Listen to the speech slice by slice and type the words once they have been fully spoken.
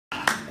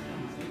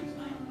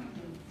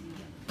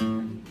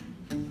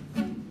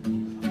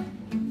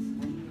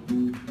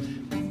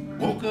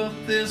Woke up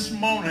this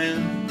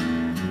morning,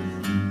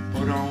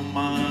 put on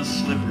my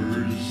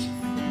slippers,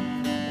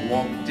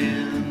 walked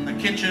in the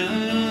kitchen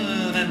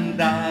and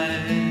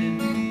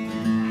died.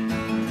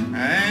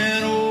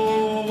 And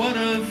oh, what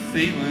a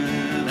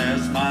feeling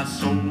as my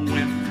soul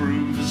went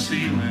through the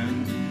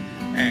ceiling,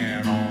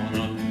 and on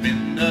up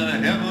into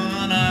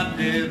heaven I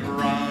did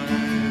rise.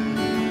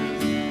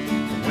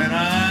 When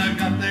I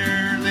got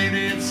there they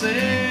did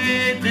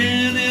say,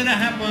 did it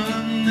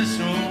happen this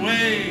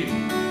way?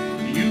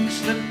 You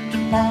slipped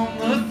upon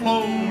the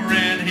floor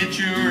and hit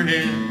your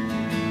head,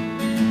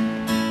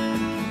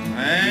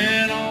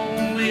 and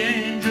all the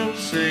angels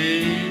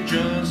say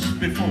just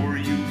before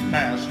you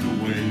passed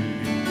away,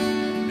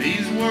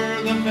 these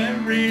were the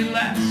very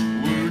last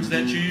words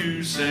that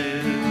you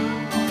said.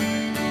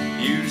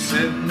 You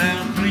said,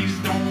 now please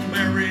don't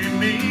bury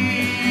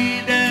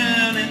me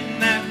down in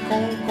that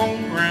cold,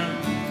 cold ground.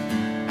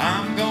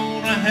 I'm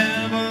gonna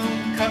have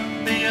 'em cut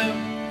me up,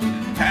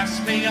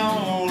 pass me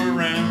all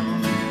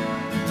around,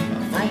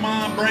 throw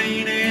my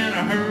brain in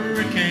a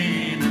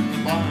hurricane, and the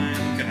blind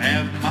can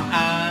have my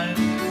eyes,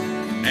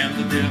 and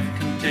the deaf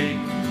can take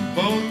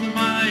both of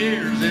my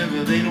ears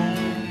if they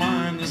don't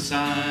mind the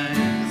size.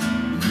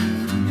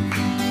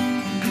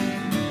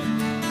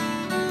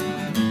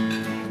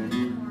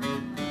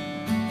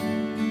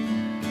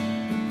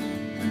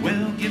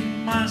 Well, get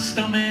my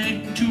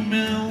stomach to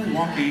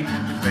Milwaukee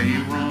if they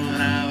run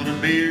out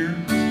of beer.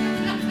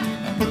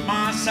 I put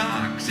my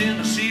socks in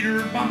a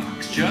cedar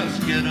box,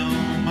 just get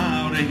 'em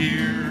out of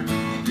here.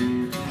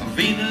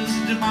 Venus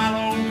de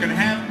Milo can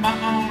have my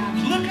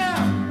arms, look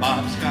out,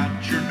 Bob's got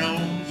your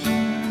nose.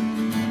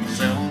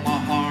 Sell my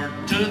heart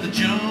to the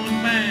junk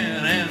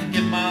man and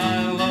give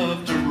my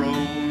love to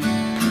Rose.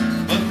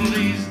 But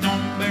please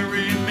don't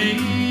bury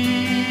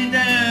me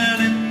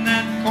down in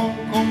that cold,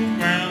 cold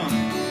ground.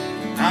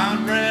 I'd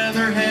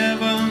rather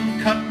have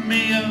 'em cut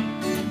me up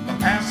or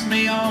pass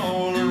me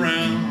all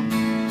around,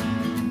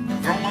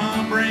 throw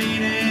my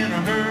brain in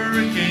a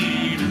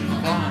hurricane, and the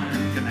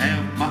blind can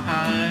have my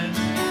eyes,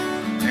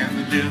 and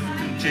the deaf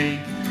can take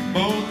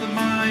both of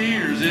my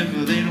ears if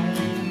they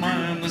don't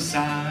mind the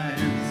size.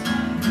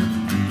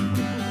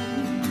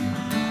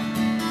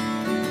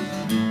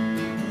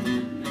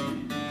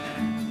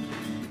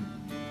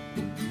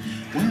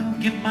 Well,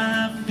 give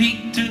my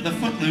feet to the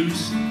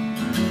footloose,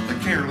 the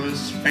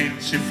careless,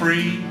 fancy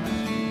free.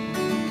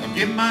 I'll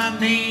give my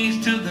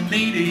knees to the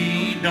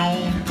needy,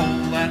 don't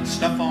pull that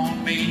stuff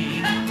on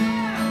me.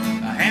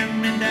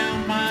 Hand me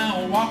down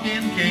my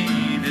walking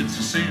cane, it's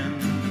a sin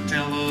to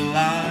tell a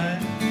lie.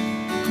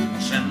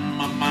 Send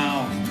my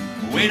mouth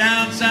way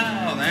down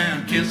south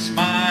and kiss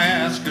my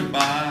ass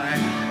goodbye.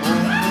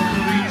 Oh,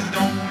 please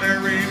don't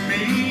bury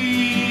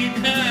me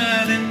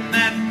down in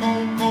that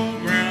cold,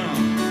 cold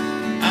ground.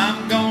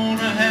 I'm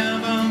gonna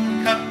have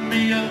 'em cut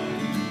me up,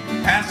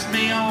 pass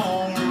me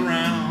all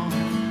around,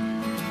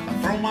 I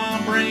throw my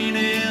brain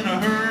in a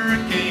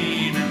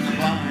hurricane, and the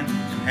blind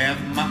can have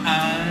my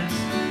eyes,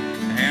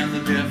 and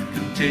the deaf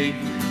can take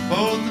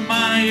both of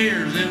my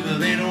ears if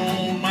they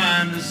don't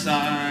mind the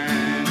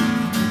size.